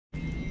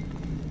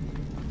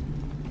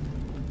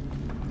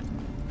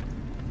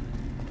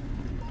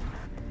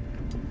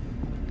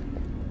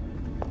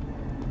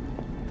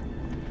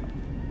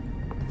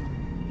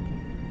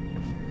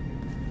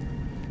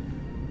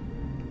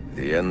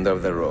the end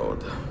of the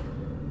road.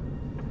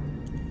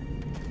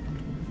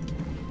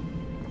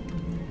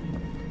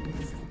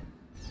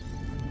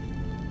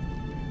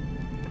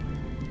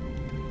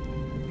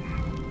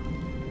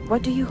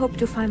 What do you hope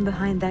to find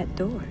behind that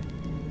door?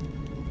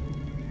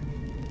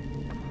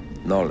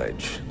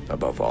 Knowledge,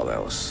 above all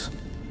else.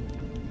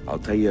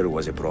 Altaïr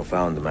was a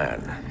profound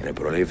man and a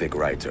prolific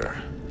writer.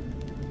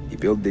 He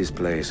built this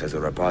place as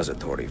a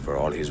repository for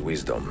all his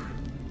wisdom.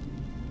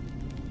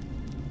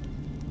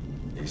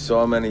 He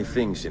saw many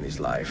things in his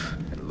life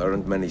and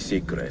learned many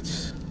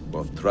secrets,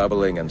 both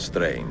troubling and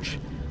strange.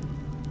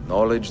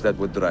 Knowledge that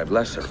would drive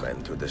lesser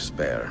men to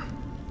despair.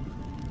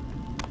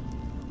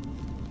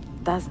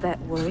 Does that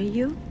worry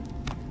you?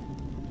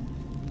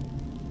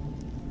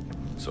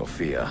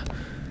 Sophia,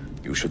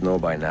 you should know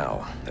by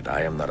now that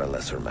I am not a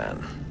lesser man.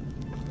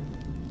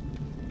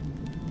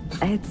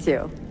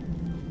 Ezio.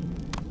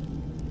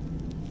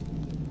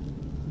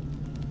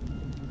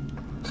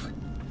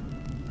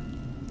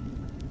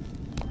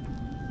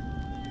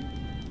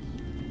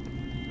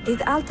 Did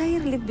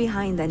Altaïr leave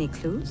behind any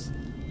clues?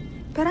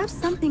 Perhaps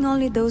something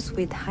only those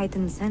with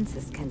heightened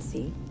senses can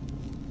see.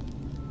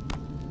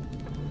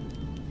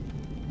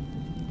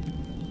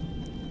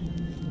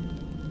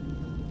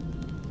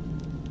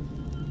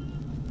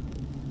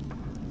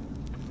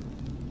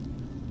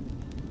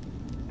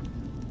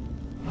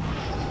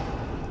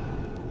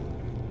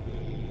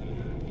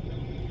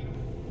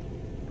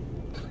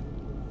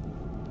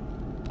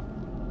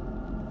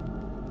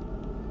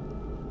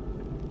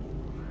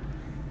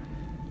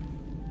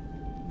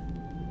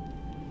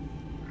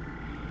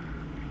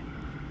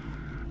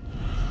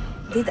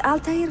 Did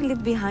Altaïr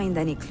leave behind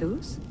any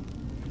clues?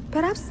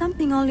 Perhaps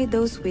something only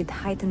those with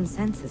heightened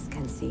senses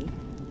can see.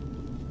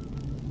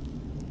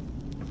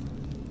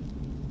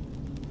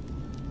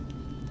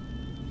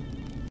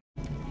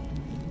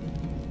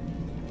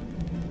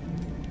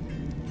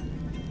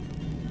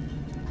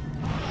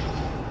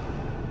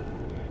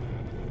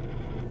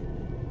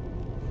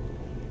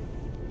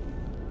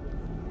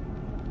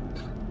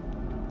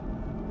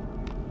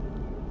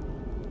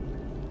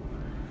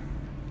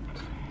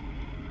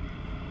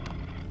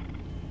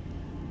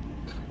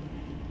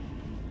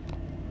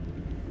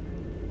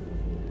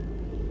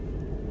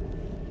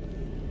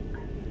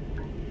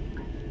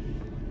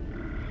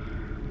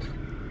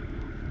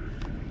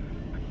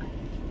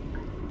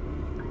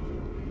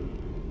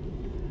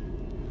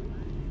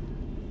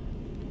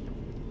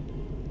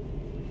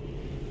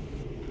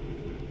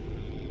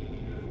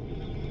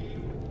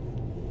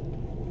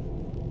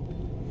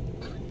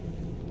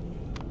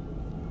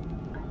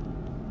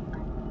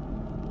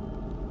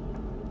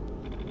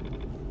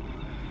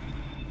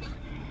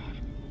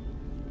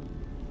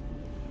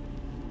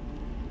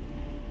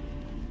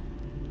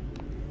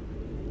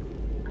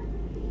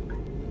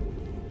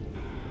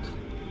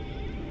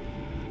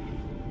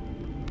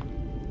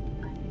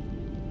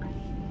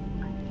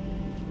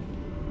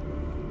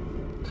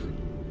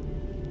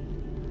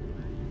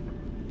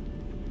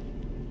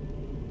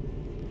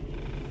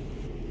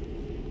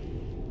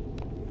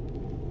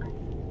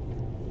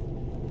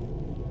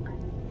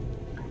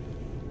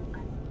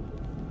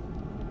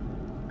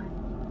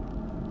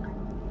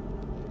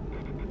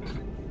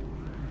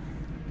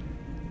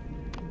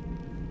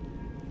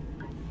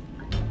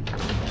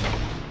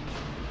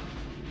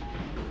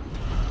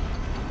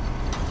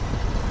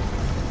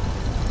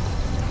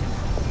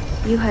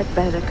 You had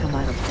better come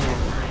out of there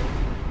alive.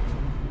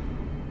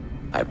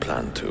 I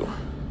plan to.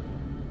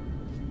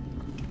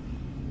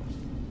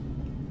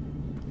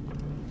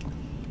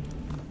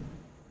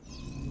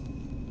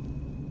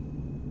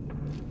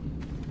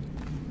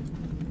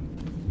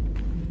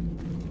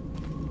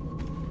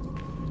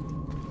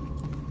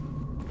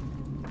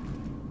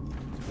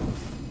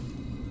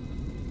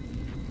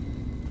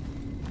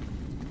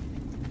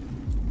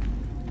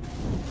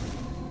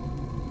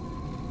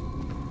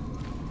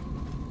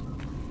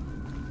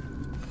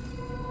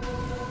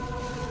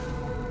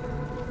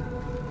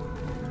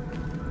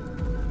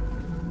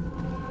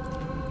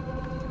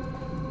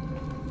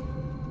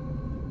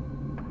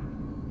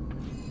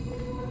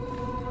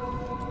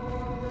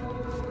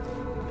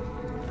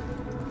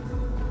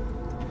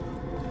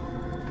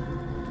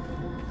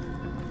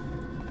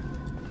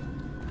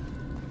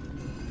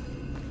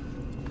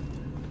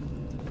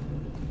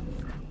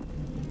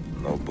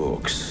 No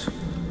books.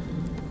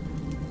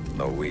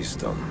 No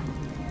wisdom.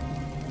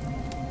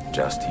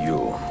 Just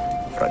you,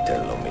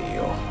 fratello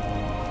mio.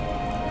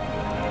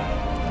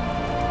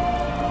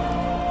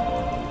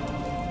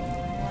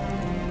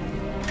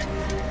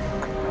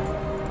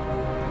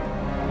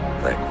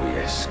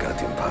 Requiescat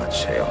in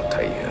pace,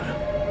 Altaïr.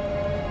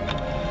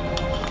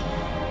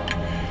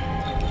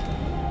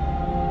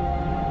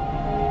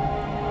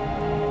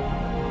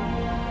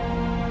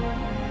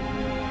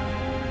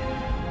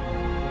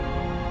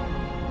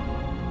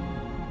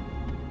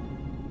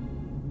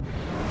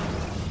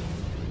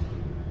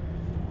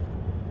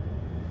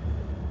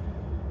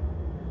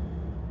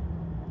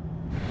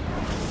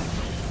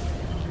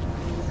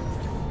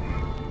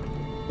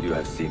 You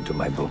have seen to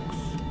my books?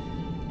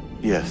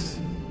 Yes.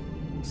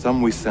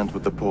 Some we sent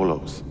with the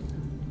Polos.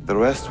 The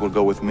rest will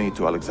go with me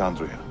to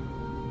Alexandria.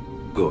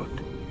 Good.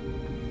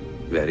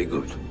 Very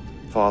good.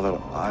 Father,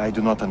 I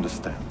do not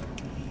understand.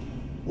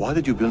 Why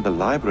did you build a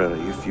library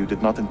if you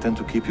did not intend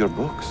to keep your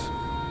books?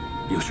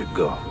 You should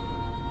go.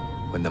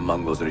 When the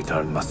Mongols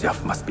return,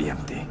 Masyaf must be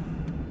empty.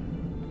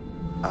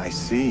 I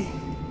see.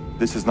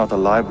 This is not a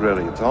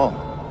library at all.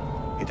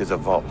 It is a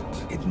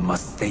vault. It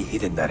must stay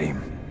hidden,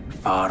 Darim.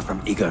 Far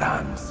from eager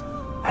hands.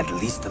 At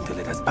least until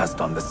it has passed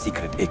on the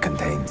secret it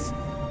contains.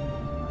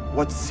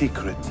 What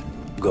secret?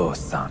 Go,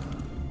 son.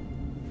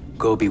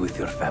 Go be with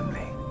your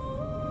family.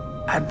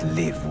 And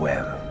live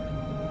well.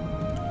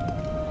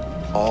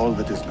 All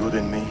that is good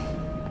in me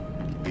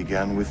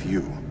began with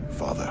you,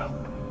 Father.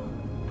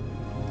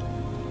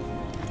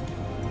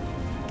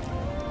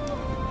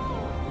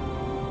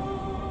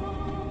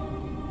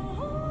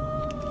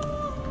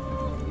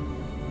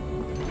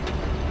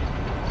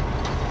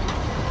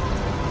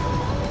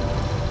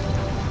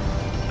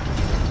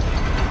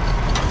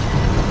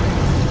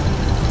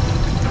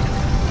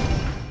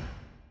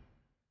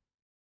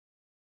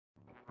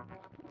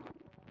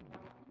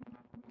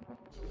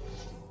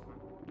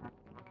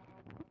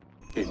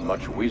 In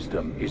much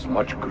wisdom is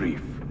much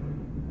grief,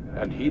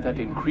 and he that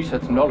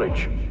increaseth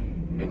knowledge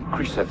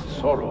increaseth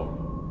sorrow.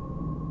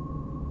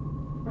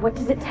 What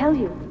does it tell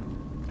you?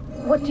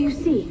 What do you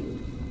see?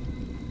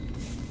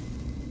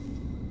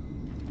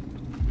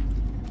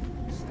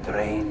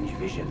 Strange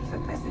visions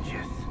and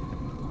messages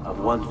of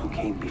ones who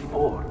came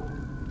before,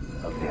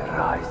 of their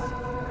rise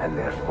and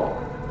their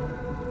fall.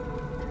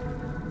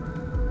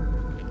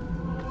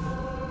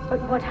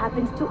 But what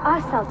happens to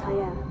us,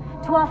 Altaïr?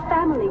 To our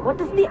family? What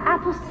does the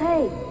apple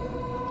say?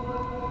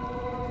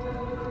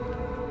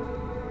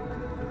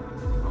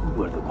 Who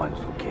were the ones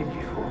who came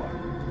before?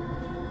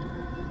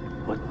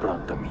 What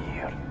brought them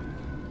here?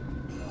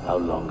 How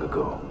long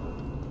ago?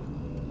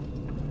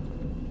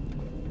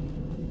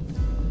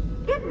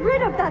 Get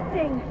rid of that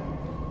thing!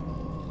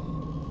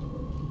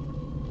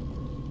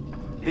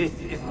 This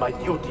is my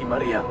duty,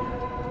 Maria.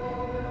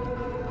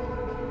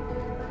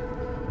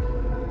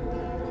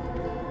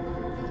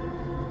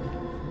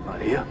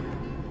 Maria?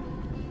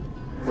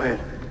 Where?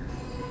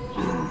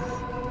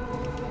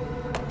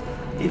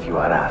 If you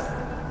are asked,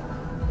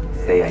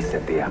 say I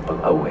sent the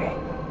apple away.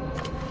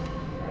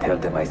 Tell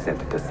them I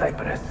sent it to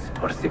Cyprus,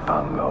 or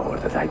Cipango, or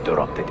that I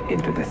dropped it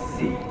into the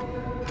sea.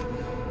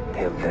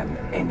 Tell them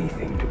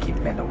anything to keep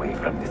men away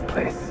from this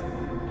place.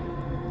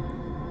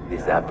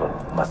 This apple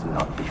must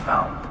not be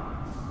found.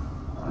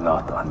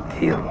 Not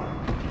until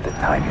the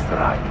time is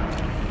right.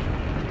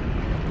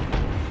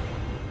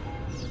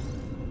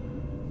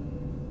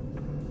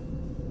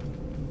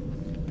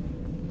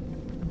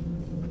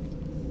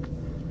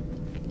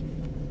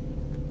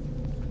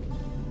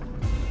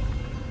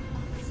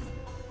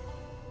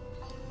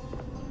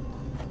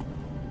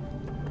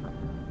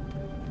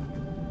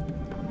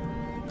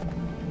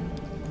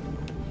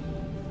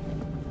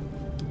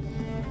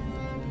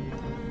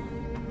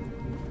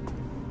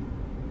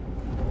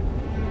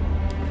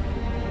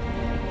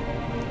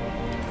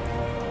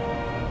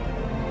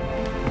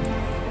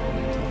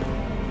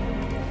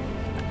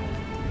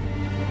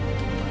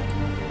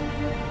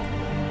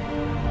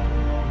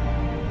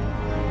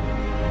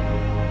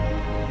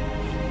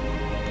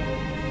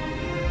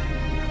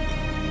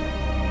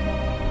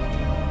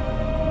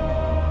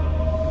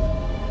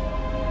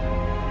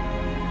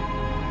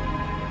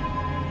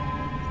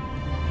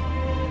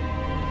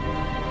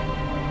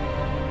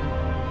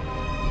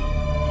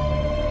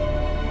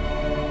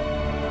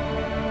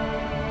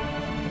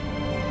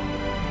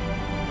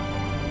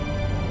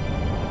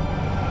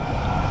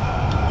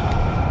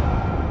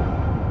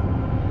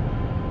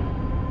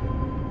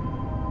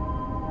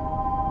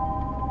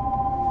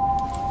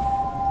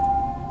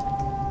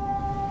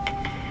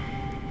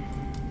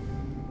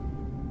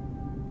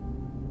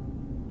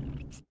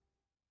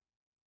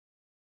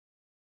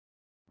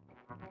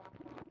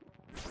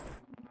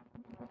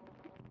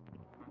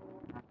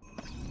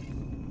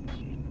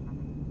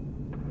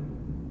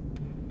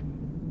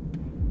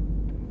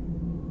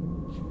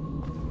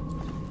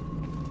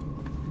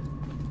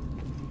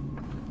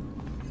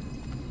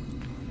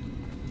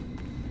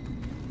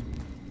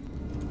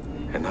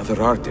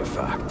 Another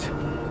artifact.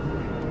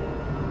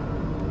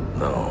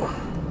 No.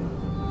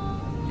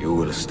 You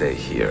will stay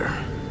here.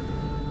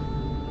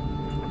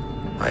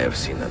 I have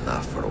seen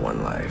enough for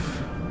one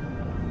life.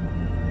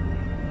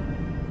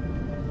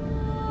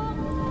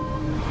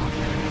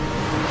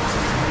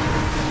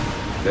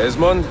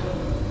 Desmond?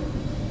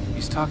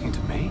 He's talking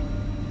to me?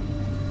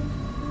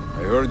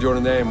 I heard your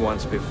name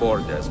once before,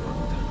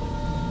 Desmond.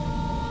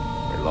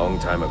 A long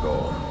time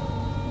ago.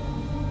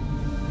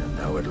 And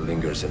now it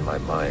lingers in my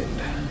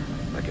mind,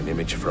 like an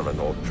image from an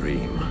old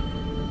dream.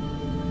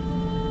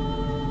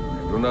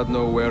 I do not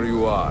know where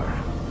you are,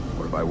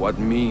 or by what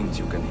means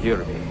you can hear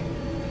me.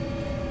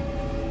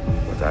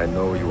 But I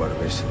know you are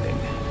listening.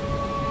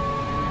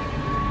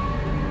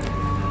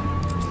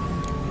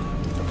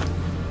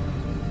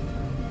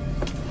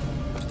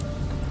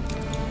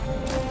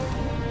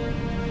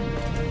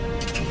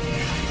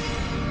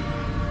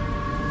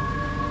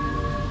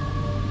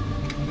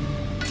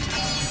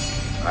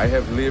 I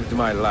have lived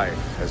my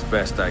life as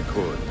best I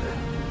could,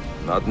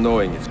 not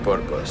knowing its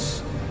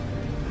purpose,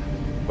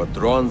 but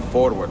drawn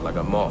forward like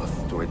a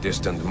moth to a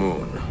distant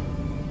moon.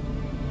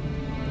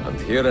 And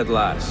here at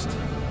last,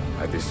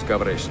 I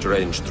discover a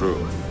strange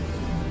truth.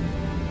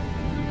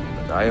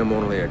 That I am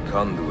only a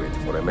conduit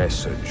for a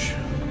message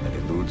that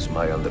eludes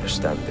my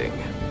understanding.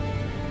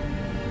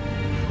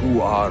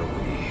 Who are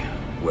we,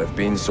 who have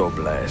been so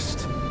blessed,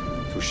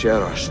 to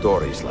share our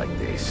stories like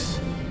this?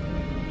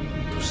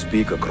 To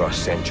speak across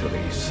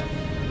centuries?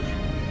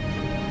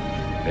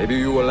 Maybe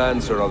you will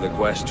answer all the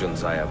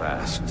questions I have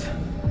asked.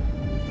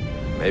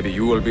 Maybe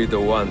you will be the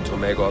one to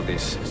make all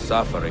this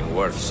suffering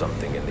worth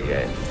something in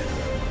the end.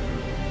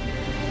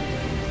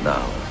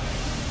 Now,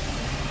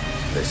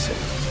 listen.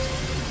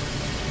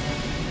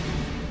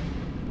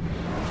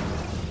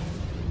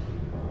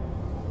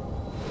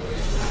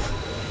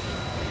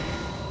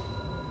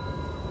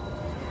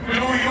 Do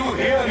you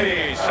hear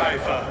me,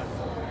 Cypher?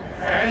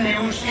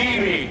 Can you see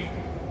me?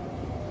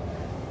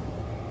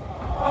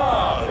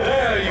 Ah,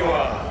 there you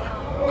are.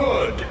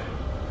 Good.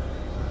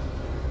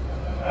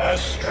 A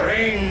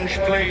strange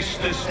place,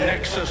 this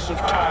nexus of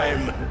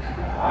time.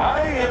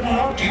 I am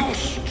not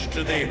used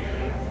to the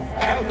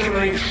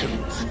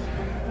calculations.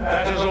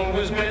 That has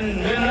always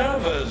been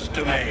Minerva's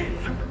domain.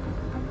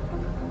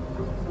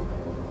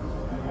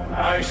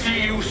 I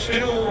see you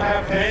still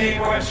have many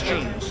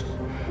questions.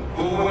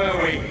 Who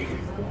were we?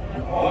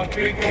 What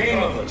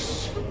became of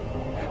us?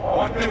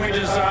 What do we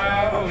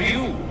desire of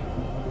you?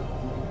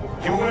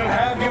 You will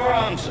have your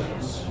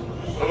answers.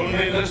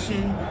 Only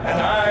listen,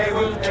 and I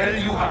will tell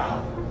you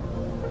how.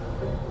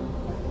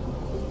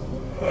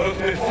 Both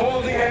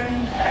before the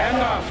end and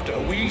after,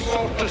 we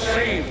sought to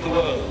save the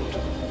world.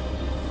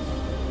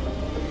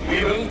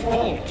 We built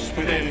vaults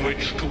within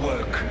which to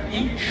work,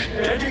 each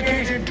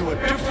dedicated to a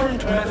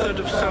different method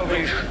of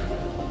salvation.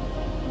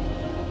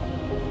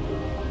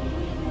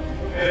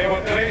 They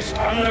were placed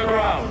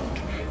underground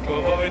to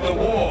avoid the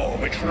war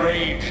which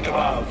raged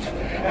above,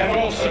 and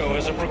also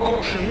as a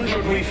precaution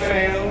should we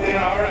fail in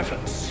our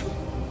efforts.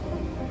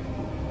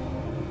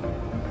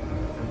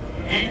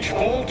 Each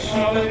vault's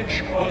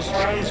knowledge was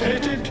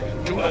transmitted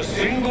to a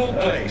single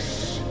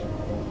place.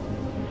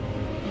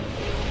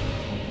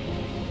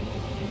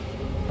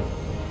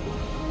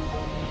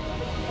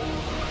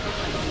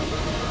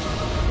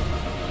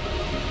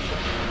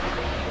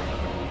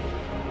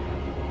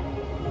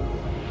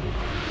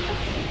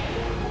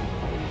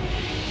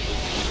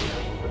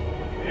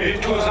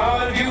 It was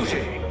our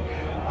duty,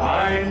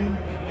 mine,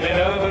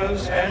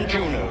 Minerva's, and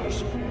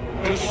Juno's,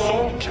 to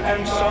sort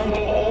and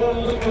sample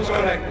all that was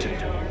collected.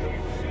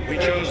 We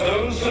chose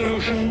those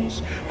solutions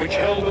which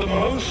held the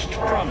most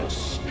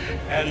promise,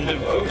 and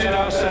devoted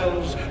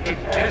ourselves to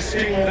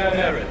testing their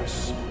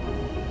merits.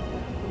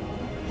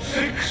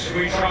 6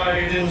 we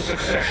tried in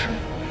succession,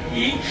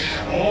 each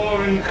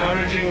more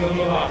encouraging than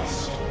the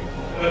last,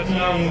 but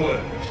none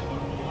worked.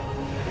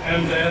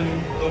 And then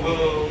the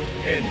world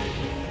ended.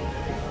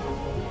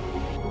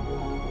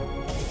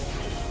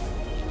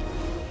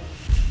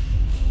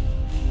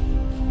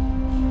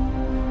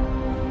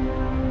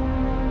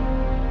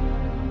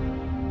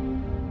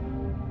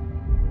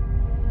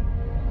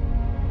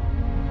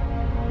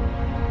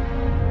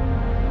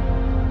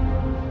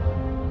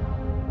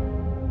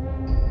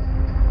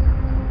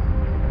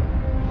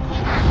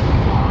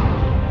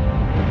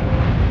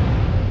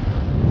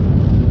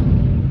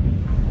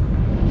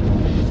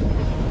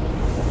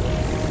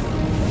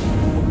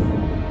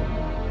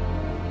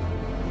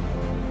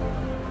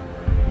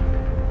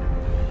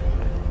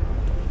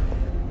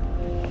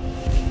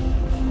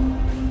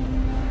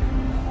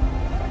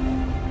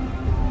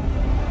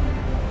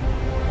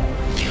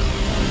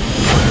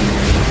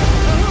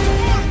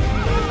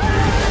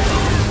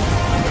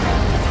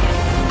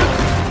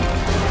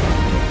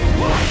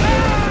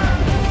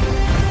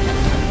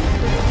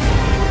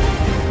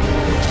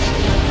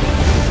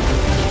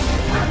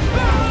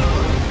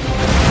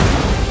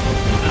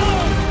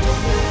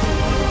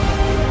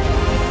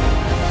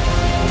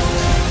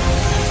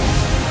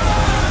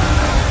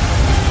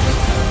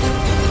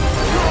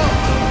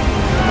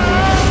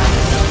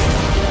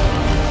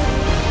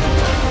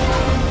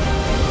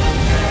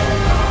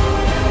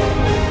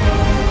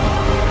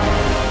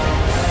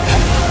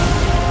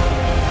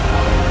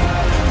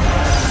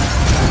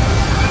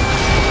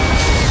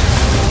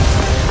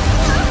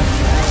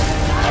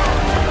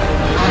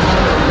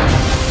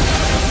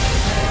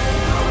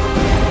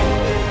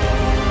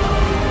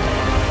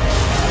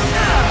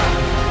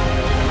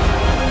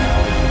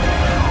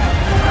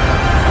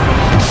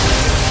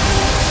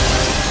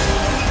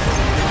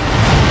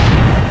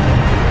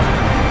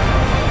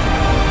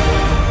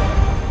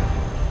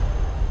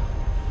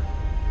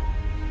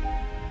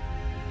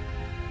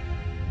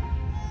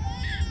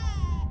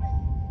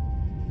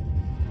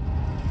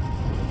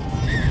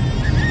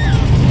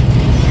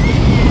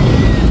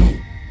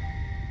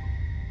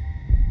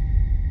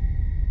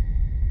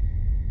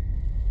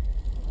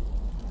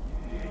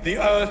 The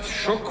earth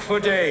shook for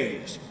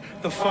days,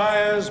 the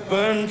fires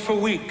burned for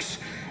weeks,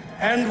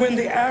 and when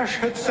the ash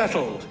had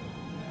settled,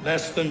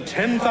 Less than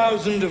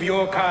 10,000 of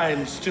your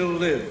kind still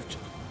lived,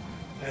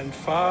 and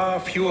far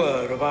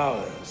fewer of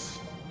ours.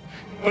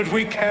 But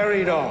we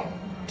carried on,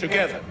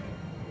 together,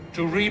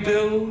 to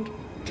rebuild,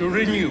 to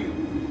renew.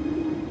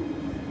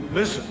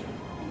 Listen,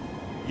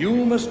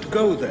 you must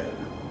go there,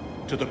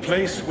 to the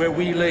place where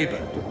we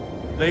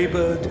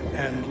labored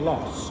and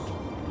lost.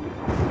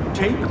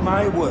 Take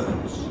my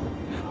words,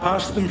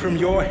 pass them from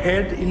your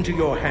head into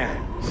your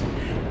hands.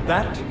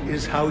 That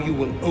is how you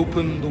will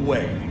open the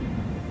way.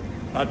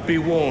 But be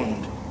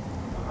warned,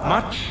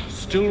 much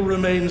still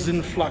remains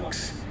in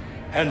flux,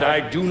 and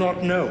I do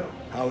not know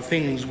how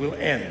things will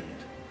end,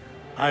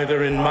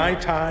 either in my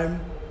time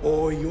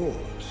or yours.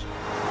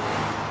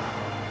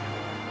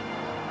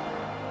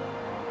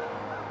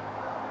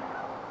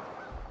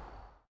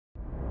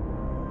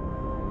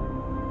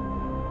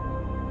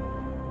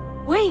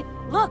 Wait,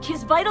 look,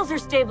 his vitals are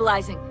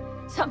stabilizing.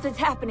 Something's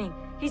happening.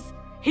 He's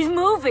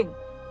moving.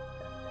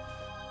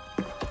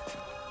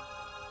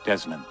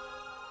 Desmond,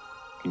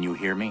 can you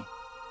hear me?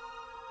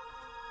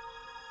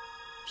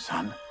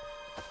 Son?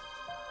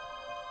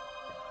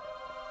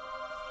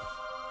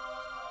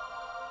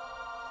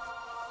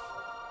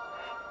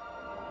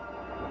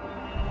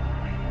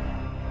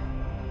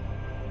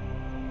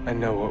 I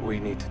know what we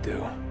need to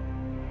do.